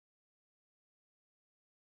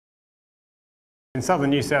In southern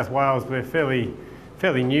New South Wales, we're fairly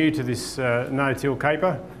new to this no-till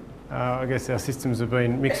caper. I guess our systems have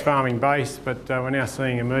been mixed farming based, but we're now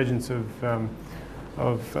seeing emergence of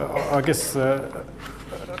I guess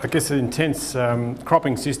an intense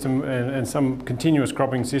cropping system and some continuous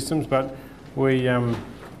cropping systems. But we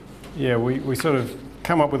sort of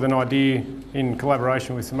come up with an idea in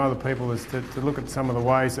collaboration with some other people as to look at some of the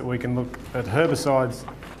ways that we can look at herbicides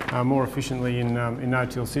more efficiently in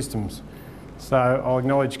no-till systems. So I'll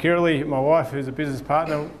acknowledge Kiralee, my wife, who's a business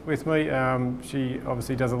partner with me. She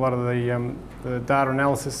obviously does a lot of the data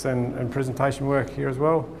analysis and presentation work here as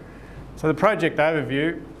well. So the project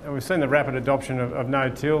overview, we've seen the rapid adoption of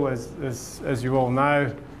no-till, as you all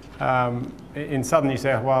know, in southern New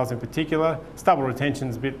South Wales in particular. Stubble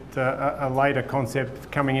retention's a bit a later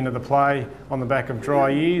concept coming into the play on the back of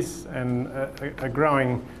dry years and a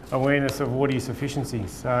growing awareness of water use efficiency.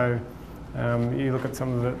 So you look at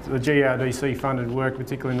some of the GRDC funded work,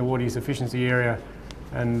 particularly in the water use efficiency area,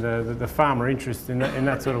 and the farmer interest in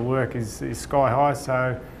that sort of work is sky high.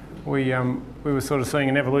 So we were sort of seeing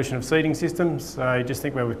an evolution of seeding systems. So you just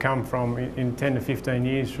think where we've come from in 10 to 15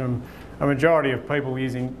 years, from a majority of people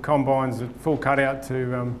using combines at full cutout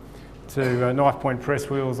to knife point press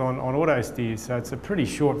wheels on auto steers. So it's a pretty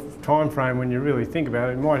short time frame when you really think about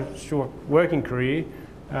it. In my short working career,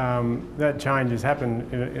 that change has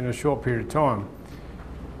happened in a short period of time.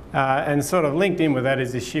 And sort of linked in with that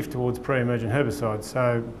is this shift towards pre-emergent herbicides.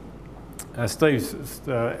 So Steve's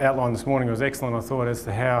outline this morning was excellent, I thought, as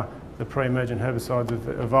to how the pre-emergent herbicides have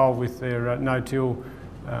evolved with their no-till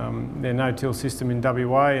system in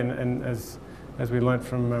WA, and as we learnt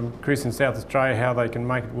from Chris in South Australia, how they can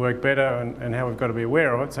make it work better and how we've got to be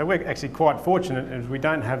aware of it. So we're actually quite fortunate as we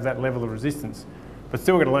don't have that level of resistance, but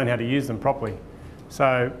still got to learn how to use them properly.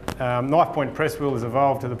 So knife point press wheel has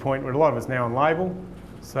evolved to the point where a lot of it's now on label.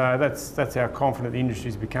 So that's how confident the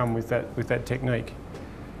industry's become with that technique.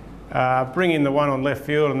 Bring in the one on left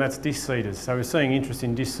field, and that's disc seeders. So we're seeing interest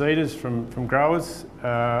in disc seeders from growers,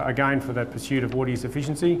 again for that pursuit of water use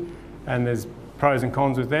efficiency, and there's pros and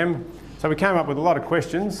cons with them. So we came up with a lot of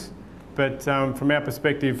questions, but from our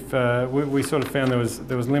perspective, we sort of found there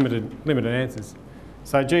was limited answers.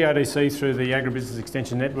 So GRDC, through the Agribusiness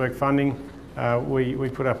Extension Network funding, we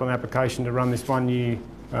put up an application to run this 1 year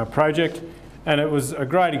project, and it was a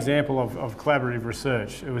great example of collaborative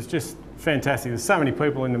research. It was just fantastic. There's so many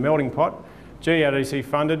people in the melting pot. GRDC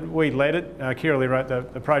funded, we led it. Kiralee wrote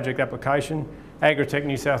the project application. Agritech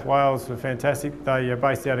New South Wales were fantastic. They are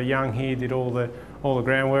based out of Young here, did all the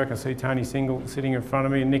groundwork. I see Tony Single sitting in front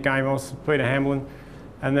of me, Nick Amos, Peter Hamlin.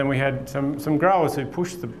 And then we had some growers who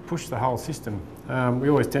pushed the whole system. We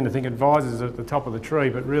always tend to think advisors are at the top of the tree,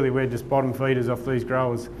 but really we're just bottom feeders off these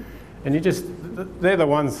growers. And they're the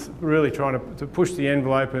ones really trying to push the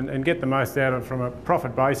envelope and get the most out of it from a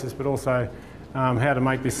profit basis, but also how to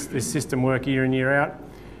make this system work year in, year out.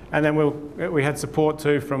 And then we had support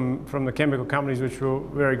too from the chemical companies, which we were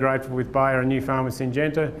very grateful, with Bayer and New Farm with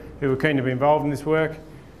Syngenta, who were keen to be involved in this work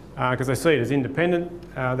because they see it as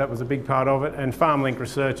independent. That was a big part of it. And FarmLink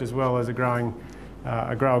Research, as well as a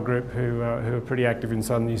grower group who are pretty active in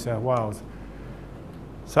southern New South Wales.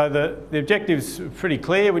 So the objective's pretty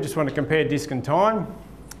clear. We just want to compare disc and Tyne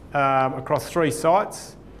across 3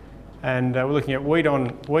 sites, and we're looking at wheat on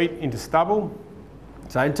wheat into stubble.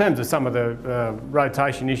 So in terms of some of the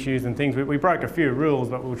rotation issues and things, we broke a few rules,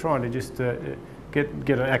 but we were trying to just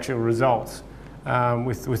get actual results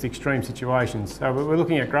with extreme situations. So we're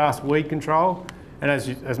looking at grass weed control, and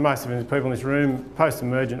as most of the people in this room,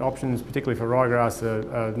 post-emergent options, particularly for ryegrass,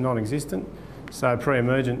 are non-existent. So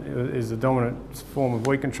pre-emergent is the dominant form of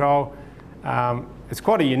weed control. It's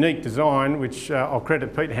quite a unique design, which I'll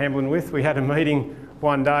credit Pete Hamlin with. We had a meeting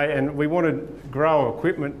one day, and we wanted grower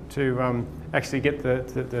equipment to actually get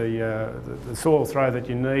the soil throw that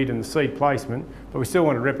you need and the seed placement, but we still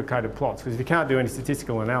wanted replicated plots, because if you can't do any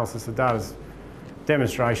statistical analysis, the data's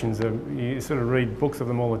demonstrations, you sort of read books of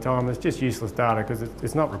them all the time. It's just useless data because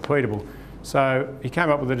it's not repeatable. So he came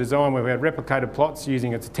up with a design where we had replicated plots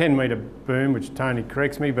using, it's a 10-metre boom, which Tony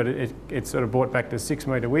corrects me, but it sort of brought back to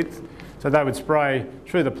 6-metre width. So they would spray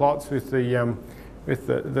through the plots with the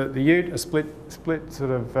ute, a split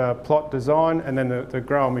sort of plot design, and then the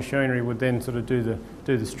grower machinery would then sort of do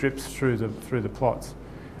the strips through the plots.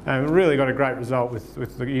 And we really got a great result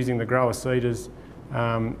with using the grower seeders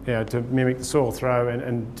to mimic the soil throw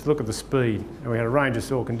and to look at the speed. And we had a range of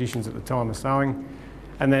soil conditions at the time of sowing.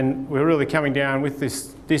 And then we're really coming down with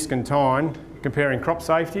this disc and Tyne, comparing crop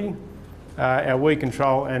safety, our weed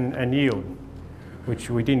control and yield,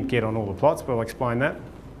 which we didn't get on all the plots, but I'll explain that.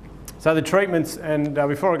 So the treatments, and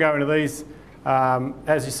before I go into these,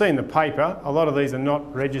 As you see in the paper, a lot of these are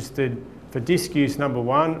not registered for disc use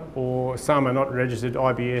 #1, or some are not registered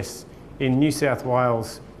IBS in New South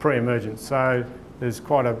Wales pre-emergent. So there's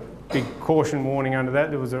quite a big caution warning under that.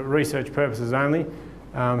 There was a research purposes only.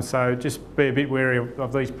 So just be a bit wary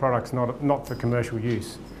of these products, not for commercial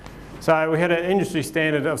use. So we had an industry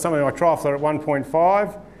standard of something like triflor at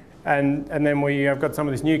 1.5, and then we have got some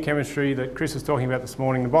of this new chemistry that Chris was talking about this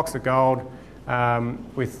morning, the box of gold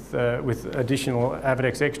with additional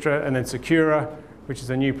Avidex Extra, and then Secura, which is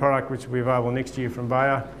a new product which will be available next year from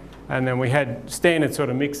Bayer. And then we had standard sort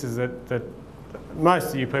of mixes that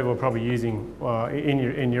most of you people are probably using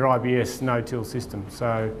in your IBS no-till system.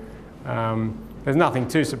 So there's nothing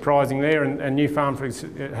too surprising there, and New Farm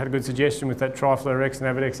had a good suggestion with that Triflor X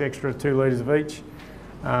and Avidex Extra, 2 litres of each.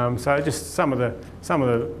 So just some of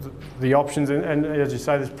the options, and as you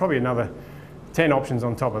say, there's probably another 10 options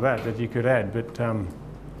on top of that you could add, but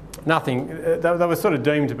nothing. They were sort of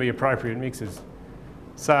deemed to be appropriate mixes.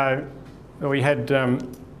 So we had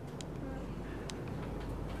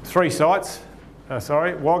 3 sites.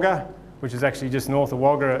 Wagga, which is actually just north of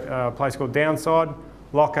Wagga, a place called Downside,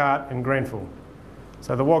 Lockhart and Grenfell.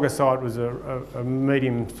 So the Wagga site was a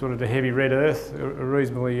medium sort of to heavy red earth, a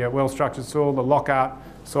reasonably well-structured soil. The Lockhart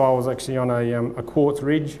soil was actually on a quartz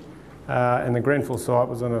ridge, and the Grenfell site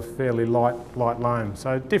was on a fairly light loam.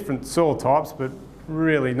 So different soil types, but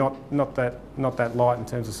really not that light in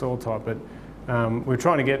terms of soil type. But we're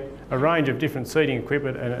trying to get a range of different seeding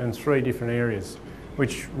equipment and 3 different areas,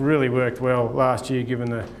 which really worked well last year given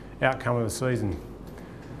the outcome of the season.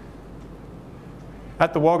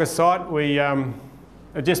 At the Wagga site, we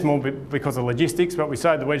just more because of logistics, but we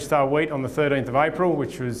sowed the wedge-tail wheat on the 13th of April,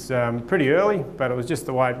 which was pretty early, but it was just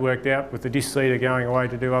the way it worked out with the disc seeder going away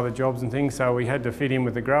to do other jobs and things, so we had to fit in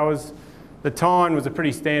with the growers. The Tyne was a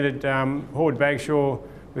pretty standard Horde Bagshaw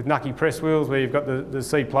with Nucky press wheels, where you've got the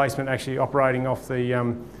seed placement actually operating off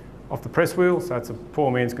the press wheel, so it's a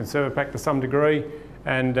poor man's conserva pack to some degree,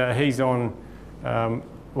 and he's on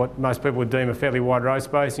what most people would deem a fairly wide row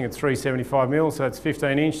spacing at 375mm, so it's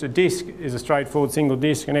 15 inch. The disc is a straightforward single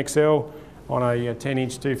disc, an XL, on a 10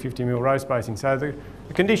 inch 250mm row spacing. So the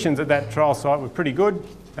conditions at that trial site were pretty good.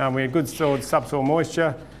 We had good subsoil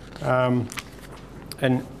moisture, and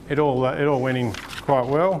it all went in quite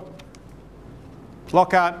well.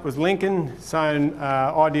 Lockhart was Lincoln, sown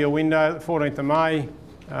ideal window, 14th of May.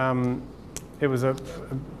 It was a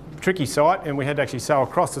tricky site, and we had to actually sow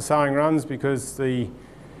across the sowing runs because there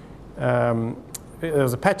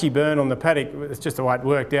was a patchy burn on the paddock. It's just the way it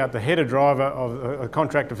worked out. The header driver of a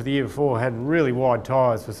contractor for the year before had really wide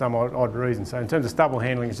tyres for some odd reason. So in terms of stubble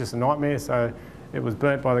handling, it's just a nightmare. So it was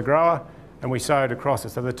burnt by the grower, and we sowed across it.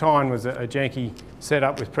 So the Tyne was a janky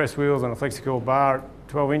setup with press wheels on a Flexicoil bar at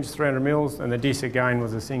 12 inch, 300mm, and the disc again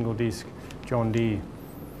was a single disc John Deere.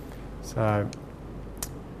 So,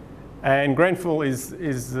 and Grenfell is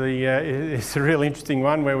a real interesting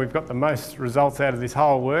one where we've got the most results out of this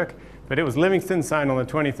whole work. But it was Livingston, sown on the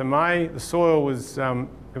 20th of May. The soil was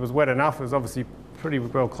it was wet enough. It was obviously pretty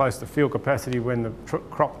well close to field capacity when the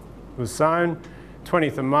crop was sown.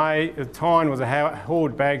 20th of May. The Tyne was a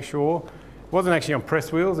Horde Bagshaw. It wasn't actually on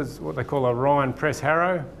press wheels. It's what they call a Ryan press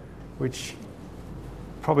harrow, which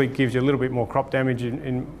probably gives you a little bit more crop damage,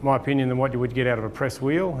 in my opinion, than what you would get out of a press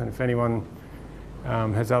wheel. And if anyone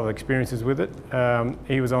has other experiences with it,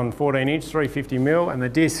 he was on 14 inch, 350mm, and the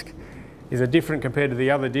disc is a different compared to the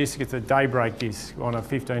other disc. It's a daybreak disc on a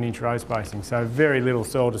 15 inch row spacing, so very little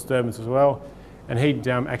soil disturbance as well. And he'd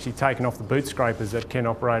actually taken off the boot scrapers that can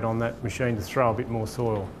operate on that machine to throw a bit more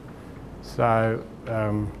soil. So,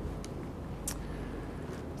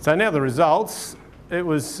 so now the results. It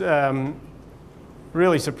was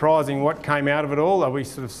really surprising what came out of it all. We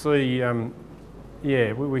sort of see,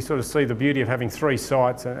 we sort of see the beauty of having 3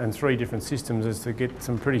 sites and 3 different systems is to get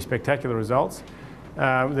some pretty spectacular results.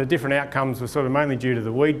 The different outcomes were sort of mainly due to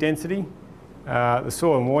the weed density, the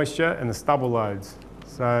soil moisture, and the stubble loads.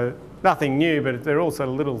 So nothing new, but there are also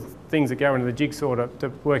little things that go into the jigsaw to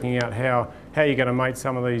working out how you're going to make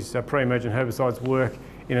some of these pre-emergent herbicides work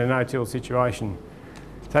in a no-till situation.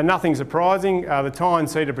 So nothing surprising. The Tyne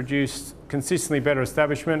seeder produced consistently better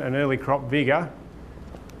establishment and early crop vigour,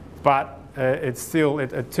 but it's still,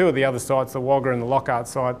 at 2 of the other sites, the Wagga and the Lockhart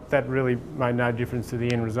site, that really made no difference to the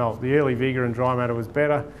end result. The early vigour and dry matter was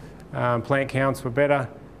better, plant counts were better,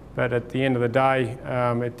 but at the end of the day,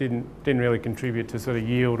 it didn't really contribute to sort of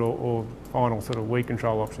yield or final sort of weed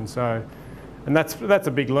control option. So, and that's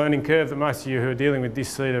a big learning curve that most of you who are dealing with this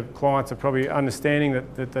seed of clients are probably understanding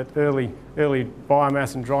that early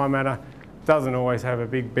biomass and dry matter doesn't always have a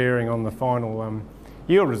big bearing on the final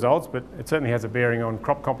yield results, but it certainly has a bearing on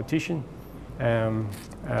crop competition.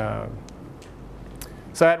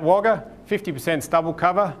 So at Wagga, 50% stubble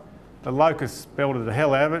cover. The locust belted the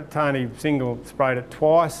hell out of it. Tyne single sprayed it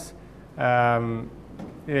twice. And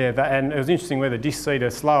it was interesting where the disc seed,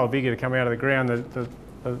 a slower vigour to come out of the ground,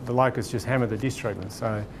 the locust just hammered the disc treatment.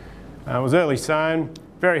 So it was early sown,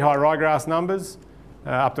 very high ryegrass numbers,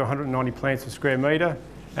 up to 190 plants per square metre,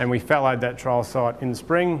 and we fallowed that trial site in the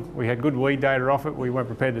spring. We had good weed data off it. We weren't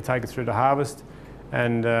prepared to take it through to harvest,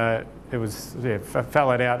 and it was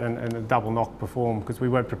fallowed out and a double knock performed because we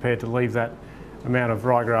weren't prepared to leave that amount of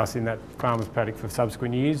ryegrass in that farmer's paddock for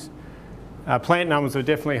subsequent years. Plant numbers were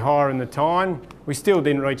definitely higher in the Tyne. We still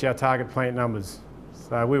didn't reach our target plant numbers.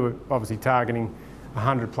 So we were obviously targeting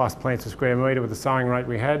 100 plus plants per square metre with the sowing rate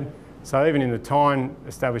we had. So even in the Tyne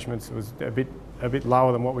establishments, it was a bit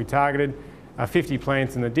lower than what we targeted. 50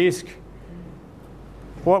 plants in the disc.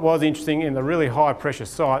 What was interesting in the really high pressure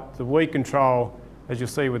site, the weed control, as you'll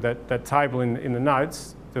see with that table in the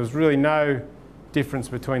notes, there was really no difference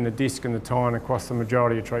between the disc and the Tyne across the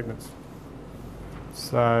majority of treatments.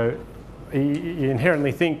 So you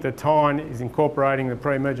inherently think the Tyne is incorporating the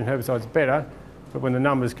pre-emergent herbicides better, but when the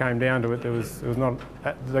numbers came down to it, there was not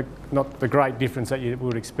the great difference that you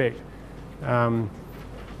would expect.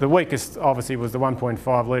 The weakest obviously was the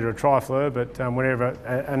 1.5 litre of trifleur, but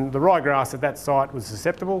and the ryegrass at that site was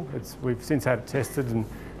susceptible. We've since had it tested, and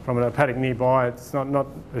from a paddock nearby, it's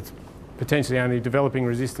potentially only developing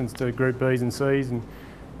resistance to group Bs and Cs,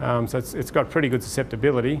 and so it's got pretty good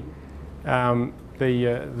susceptibility. The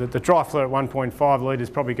trifleur at 1.5 litres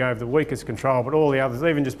probably gave the weakest control, but all the others,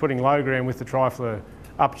 even just putting low gram with the trifleur,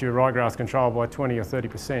 upped your ryegrass control by 20 or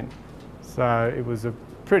 30%. So it was a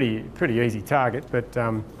pretty easy target. But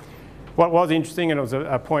what was interesting, and it was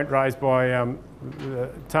a point raised by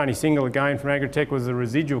Tony Single again from Agritech, was the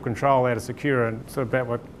residual control out of Secura, and sort of about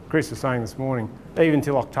what Chris was saying this morning, even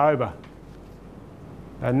till October.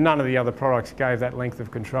 None of the other products gave that length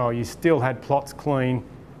of control. You still had plots clean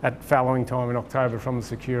at fallowing time in October from the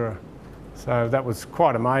Secura. So that was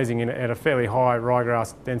quite amazing at a fairly high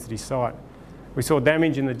ryegrass density site. We saw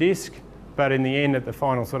damage in the disc, but in the end, at the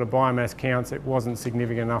final sort of biomass counts, it wasn't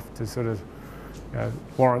significant enough to sort of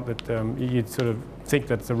warrant that you'd sort of think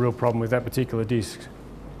that's a real problem with that particular disc.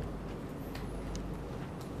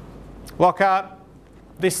 Lockhart,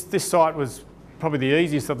 this site was probably the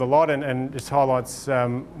easiest of the lot, and just highlights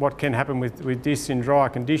what can happen with discs in dry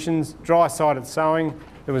conditions. Dry site at sowing,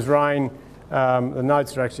 there was rain. The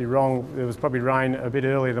notes are actually wrong. There was probably rain a bit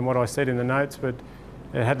earlier than what I said in the notes, but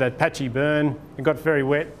it had that patchy burn. It got very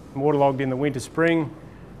wet, waterlogged in the winter, spring.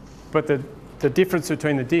 But the difference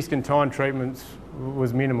between the disc and Tyne treatments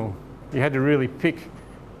was minimal. You had to really pick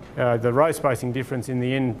the row spacing difference in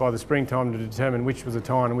the end by the springtime to determine which was a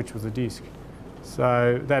Tyne and which was a disc.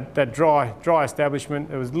 So that dry establishment,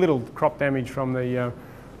 there was little crop damage from the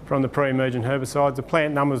pre-emergent herbicides. The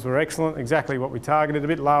plant numbers were excellent, exactly what we targeted. A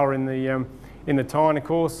bit lower in the Tyne, of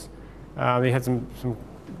course. They had some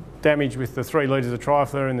damage with the 3 litres of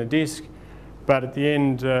trifleur in the disc, but at the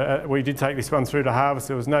end we did take this one through to harvest.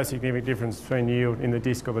 There was no significant difference between yield in the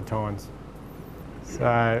disc or the Tynes.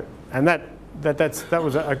 So, and that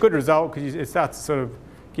was a good result, because it starts to sort of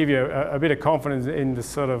give you a bit of confidence in the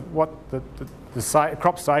sort of what the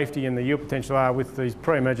crop safety and the yield potential are with these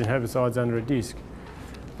pre-emergent herbicides under a disc.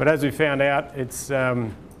 But as we found out, it's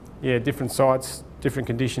different sites, different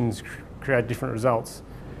conditions create different results.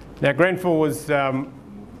 Now Grenfell was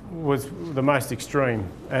the most extreme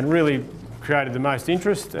and really created the most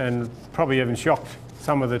interest, and probably even shocked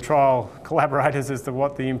some of the trial collaborators as to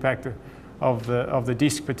what the impact of the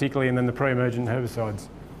disc particularly, and then the pre-emergent herbicides.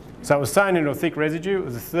 So it was sown into a thick residue. It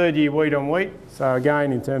was a 3rd year wheat on wheat. So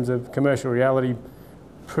again, in terms of commercial reality,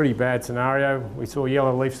 pretty bad scenario. We saw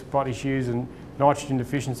yellow leaf spot issues and nitrogen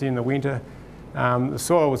deficiency in the winter. The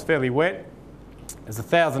soil was fairly wet. There's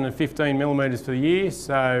 1,015 millimetres for the year.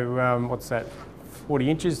 So what's that?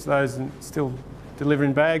 40 inches. Those still deliver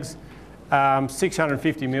in bags.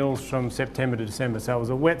 650 mils from September to December. So it was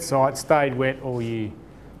a wet site, stayed wet all year.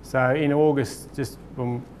 So in August, just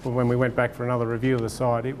when we went back for another review of the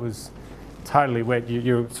site, it was totally wet.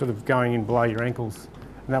 You're sort of going in below your ankles.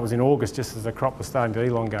 And that was in August, just as the crop was starting to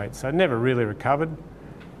elongate. So it never really recovered.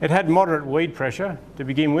 It had moderate weed pressure to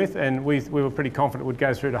begin with, and we were pretty confident it would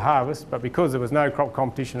go through to harvest, but because there was no crop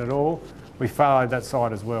competition at all, we fallowed that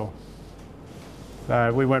site as well.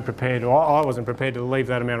 So we weren't prepared, or I wasn't prepared to leave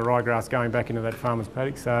that amount of ryegrass going back into that farmer's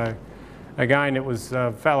paddock. So again, it was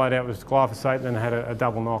fallowed out with glyphosate and then had a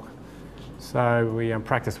double knock. So we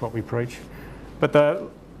practiced what we preach. But the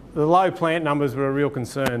low plant numbers were a real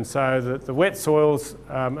concern. So the wet soils,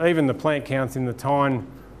 even the plant counts in the Tyne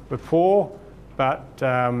were poor, but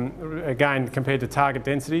again, compared to target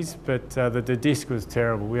densities, but the disc was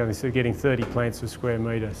terrible. We only started getting 30 plants per square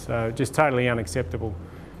metre, so just totally unacceptable.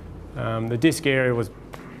 The disc area was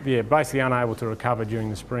basically unable to recover during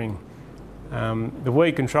the spring. The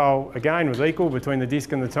weed control, again, was equal between the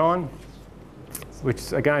disc and the Tyne,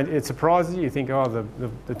 which, again, it surprises you. You think, oh,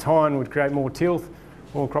 the Tyne would create more tilth,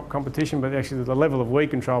 more crop competition, but actually the level of weed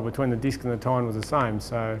control between the disc and the Tyne was the same.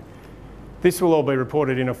 So this will all be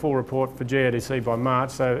reported in a full report for GRDC by March,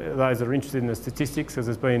 so those that are interested in the statistics, as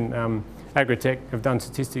there's been, Agritech have done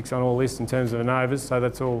statistics on all this in terms of ANOVAs, so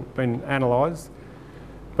that's all been analysed.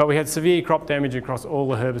 But we had severe crop damage across all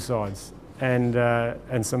the herbicides,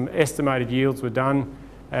 and some estimated yields were done,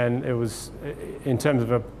 and it was, in terms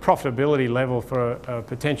of a profitability level for a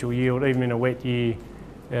potential yield, even in a wet year,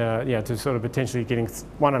 to sort of potentially getting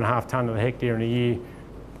 1.5 tonne of the hectare in a year,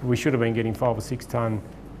 we should have been getting 5 or 6 tonne,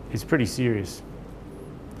 is pretty serious.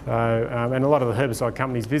 So, and a lot of the herbicide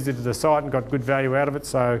companies visited the site and got good value out of it.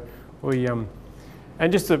 So we,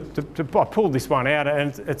 and just I pulled this one out,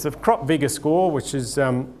 and it's a crop vigour score, which is,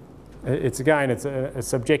 it's a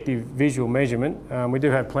subjective visual measurement. We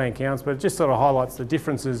do have plant counts, but it just sort of highlights the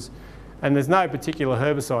differences. And there's no particular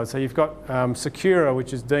herbicide. So you've got Secura,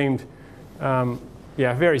 which is deemed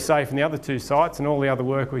very safe in the other 2 sites, and all the other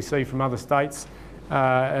work we see from other states,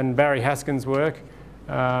 and Barry Haskin's work.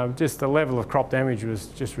 Just the level of crop damage was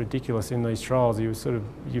just ridiculous in these trials.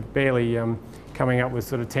 You're barely coming up with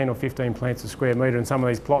sort of 10 or 15 plants a square metre in some of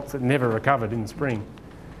these plots that never recovered in the spring.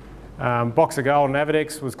 Boxer Gold and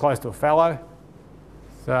Avadex was close to a fallow,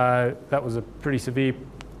 so that was a pretty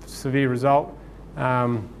severe result.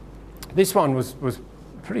 This one was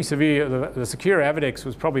pretty severe. The Secura Avadex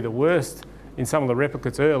was probably the worst in some of the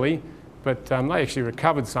replicates early, but they actually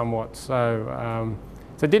recovered somewhat. So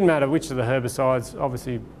it didn't matter which of the herbicides.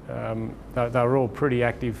 Obviously, they were all pretty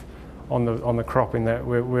active on the crop in that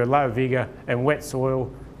we're low vigour and wet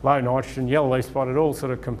soil, low nitrogen, yellow leaf spot. It all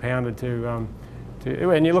sort of compounded to.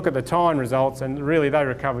 And you look at the Tyne results, and really they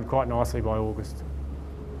recovered quite nicely by August.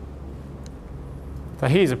 So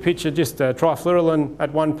here's a picture, just trifluralin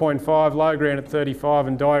at 1.5, low ground at 35,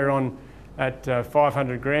 and diuron at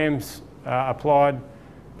 500 grams applied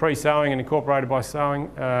pre-sowing and incorporated by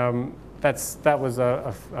sowing. That was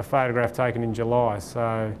a photograph taken in July.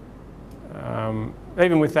 So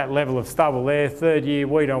even with that level of stubble there, 3rd year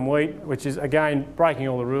wheat on wheat, which is again breaking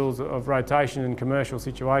all the rules of rotation in commercial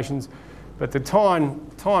situations. But the Tyne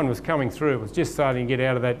was coming through. It was just starting to get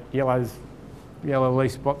out of that yellow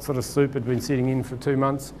leaf spot sort of soup had been sitting in for 2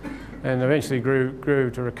 months, and eventually grew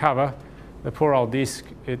to recover. The poor old disc.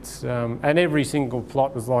 It's and every single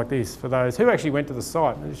plot was like this. For those who actually went to the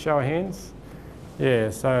site, show of hands. Yeah.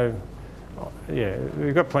 So yeah,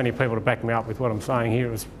 we've got plenty of people to back me up with what I'm saying here.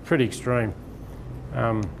 It was pretty extreme.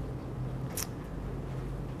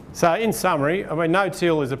 So in summary, I mean,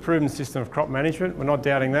 no-till is a proven system of crop management. We're not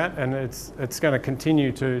doubting that, and it's going to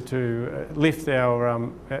continue to lift our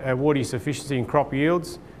water use efficiency and crop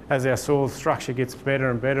yields as our soil structure gets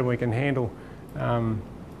better and better. We can handle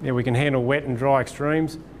wet and dry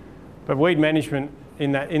extremes. But weed management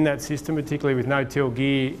in that system, particularly with no-till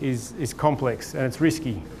gear, is complex and it's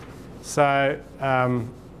risky. So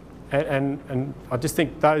and I just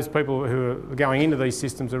think those people who are going into these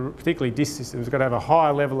systems, particularly disc systems, have got to have a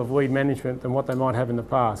higher level of weed management than what they might have in the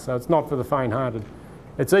past. So it's not for the faint-hearted.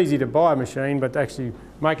 It's easy to buy a machine, but to actually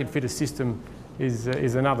make it fit a system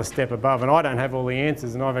is another step above. And I don't have all the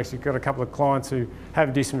answers, and I've actually got a couple of clients who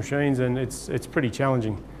have disc machines, and it's pretty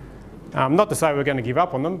challenging. Not to say we're going to give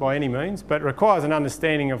up on them by any means, but it requires an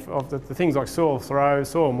understanding of the things like soil throw,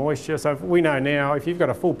 soil moisture. So we know now if you've got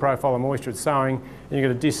a full profile of moisture at sowing and you've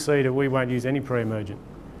got a disc seeder, we won't use any pre-emergent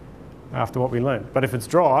after what we learnt. But if it's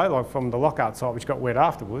dry, like from the Lockhart site, which got wet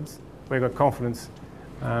afterwards, we've got confidence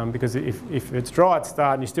because if it's dry at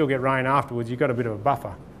start and you still get rain afterwards, you've got a bit of a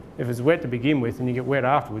buffer. If it's wet to begin with and you get wet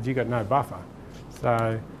afterwards, you've got no buffer.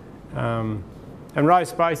 So, and row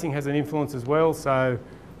spacing has an influence as well. So.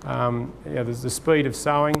 There's the speed of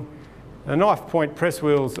sowing. The knife point press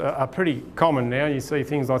wheels are pretty common now. You see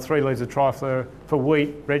things like 3 litres of triflur for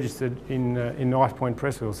wheat registered in knife point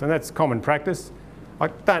press wheels, and that's common practice. I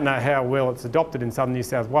don't know how well it's adopted in southern New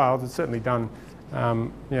South Wales. It's certainly done,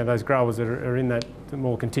 those growers that are in that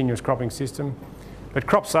more continuous cropping system. But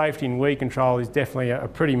crop safety and weed control is definitely a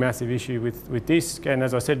pretty massive issue with disc, and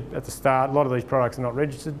as I said at the start, a lot of these products are not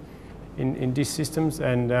registered in disc systems,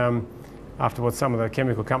 and after what some of the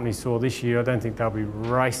chemical companies saw this year, I don't think they'll be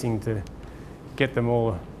racing to get them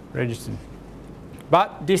all registered.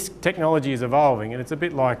 But disc technology is evolving, and it's a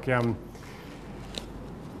bit like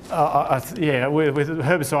Yeah, with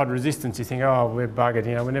herbicide resistance, you think, oh, we're buggered,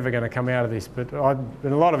 you know, we're never going to come out of this. But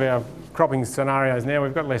in a lot of our cropping scenarios now,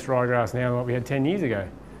 we've got less ryegrass now than what we had 10 years ago.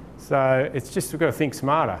 So it's just, we've got to think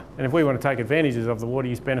smarter. And if we want to take advantages of the water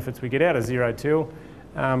use benefits we get out of zero till,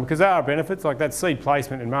 because there are benefits, like that seed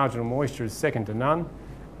placement and marginal moisture is second to none.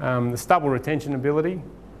 The stubble retention ability,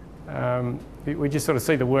 we just sort of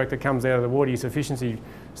see the work that comes out of the water use efficiency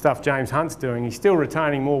stuff James Hunt's doing. He's still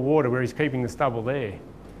retaining more water where he's keeping the stubble there.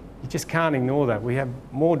 You just can't ignore that. We have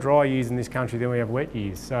more dry years in this country than we have wet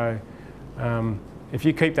years. So if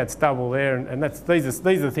you keep that stubble there, and these are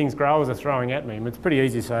the things growers are throwing at me. I mean, it's pretty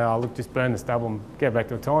easy to say, oh, look, just burn the stubble and get back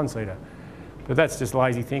to a tine seeder. But that's just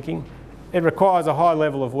lazy thinking. It requires a high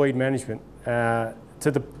level of weed management to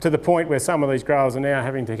the point where some of these growers are now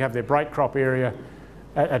having to have their break crop area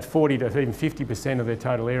at 40 to even 50% of their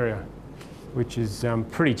total area, which is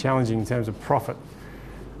pretty challenging in terms of profit.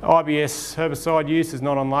 IBS herbicide use is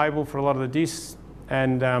not on label for a lot of the discs,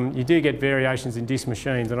 and you do get variations in disc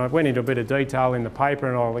machines. And I went into a bit of detail in the paper,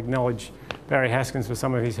 and I'll acknowledge Barry Haskins for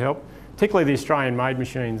some of his help, particularly the Australian-made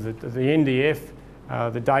machines, the NDF,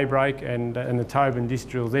 the Daybreak and the Tobin disc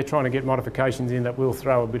drills. They're trying to get modifications in that will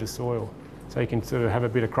throw a bit of soil, so you can sort of have a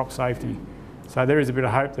bit of crop safety. So there is a bit of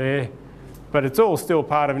hope there, but it's all still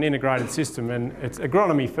part of an integrated system, and it's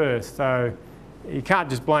agronomy first. So you can't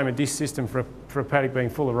just blame a disc system for a paddock being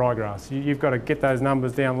full of ryegrass. You've got to get those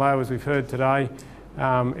numbers down low, as we've heard today.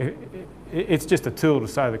 It's just a tool to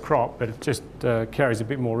sow the crop, but it just carries a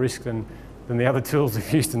bit more risk than the other tools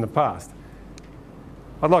we've used in the past.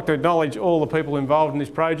 I'd like to acknowledge all the people involved in this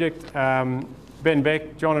project. Ben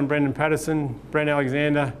Beck, John and Brendan Patterson, Brent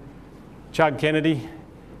Alexander, Chug Kennedy.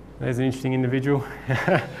 There's an interesting individual.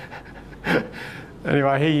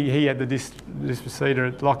 Anyway, he had the disc procedure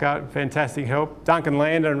at Lockhart, fantastic help. Duncan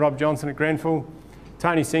Lander and Rob Johnson at Grenfell.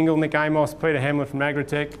 Tony Single, Nick Amos, Peter Hamlin from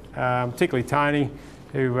Agritech, particularly Tony,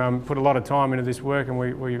 who put a lot of time into this work, and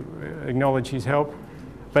we acknowledge his help.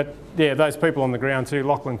 But yeah, those people on the ground too,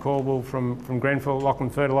 Lachlan Caldwell from Grenfell,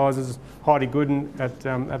 Lachlan Fertilisers, Heidi Gooden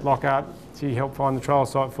at Lockhart, she helped find the trial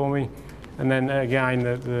site for me. And then again,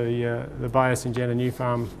 the Bayer Syngenta New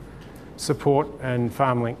Farm support and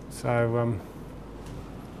FarmLink. So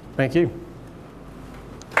thank you.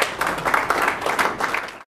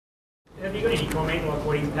 Have you got any comment like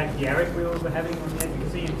what impact the ARIC wheels are having on the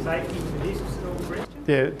efficacy and safety of the discs at all, Brett?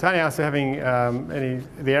 Yeah, Tony asked for having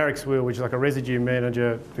the ARIC wheel, which is like a residue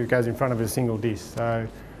manager that goes in front of a single disc. So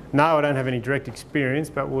no, I don't have any direct experience,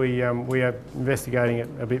 but we are investigating it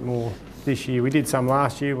a bit more this year. We did some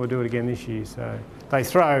last year, we'll do it again this year. So they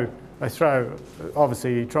throw,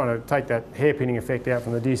 obviously trying to take that hairpinning effect out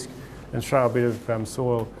from the disc and throw a bit of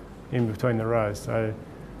soil in between the rows. So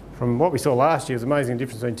from what we saw last year, it was amazing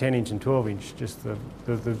difference between 10 inch and 12 inch, just the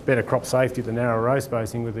better crop safety, the narrow row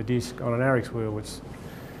spacing with the disc on an ARIC wheel, which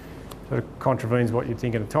sort of contravenes what you'd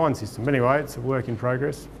think in a Tyne system. But anyway, it's a work in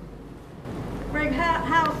progress. Greg,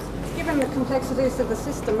 how, given the complexities of the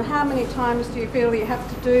system, how many times do you feel you have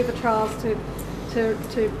to do the trials to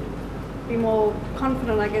be more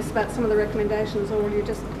confident, I guess, about some of the recommendations, or will you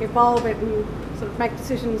just evolve it and sort of make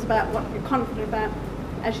decisions about what you're confident about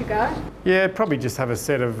as you go? Yeah, probably just have a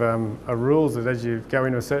set of rules that as you go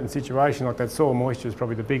into a certain situation, like that soil moisture is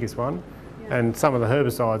probably the biggest one, yeah. And some of the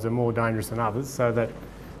herbicides are more dangerous than others, so that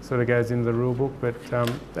sort of goes into the rule book. But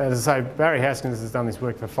as I say, Barry Haskins has done this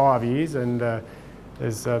work for 5 years, and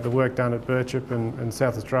there's the work done at Birchip and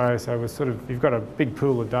South Australia, so we're sort of, you've got a big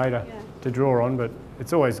pool of data, yeah, to draw on, but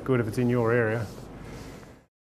it's always good if it's in your area.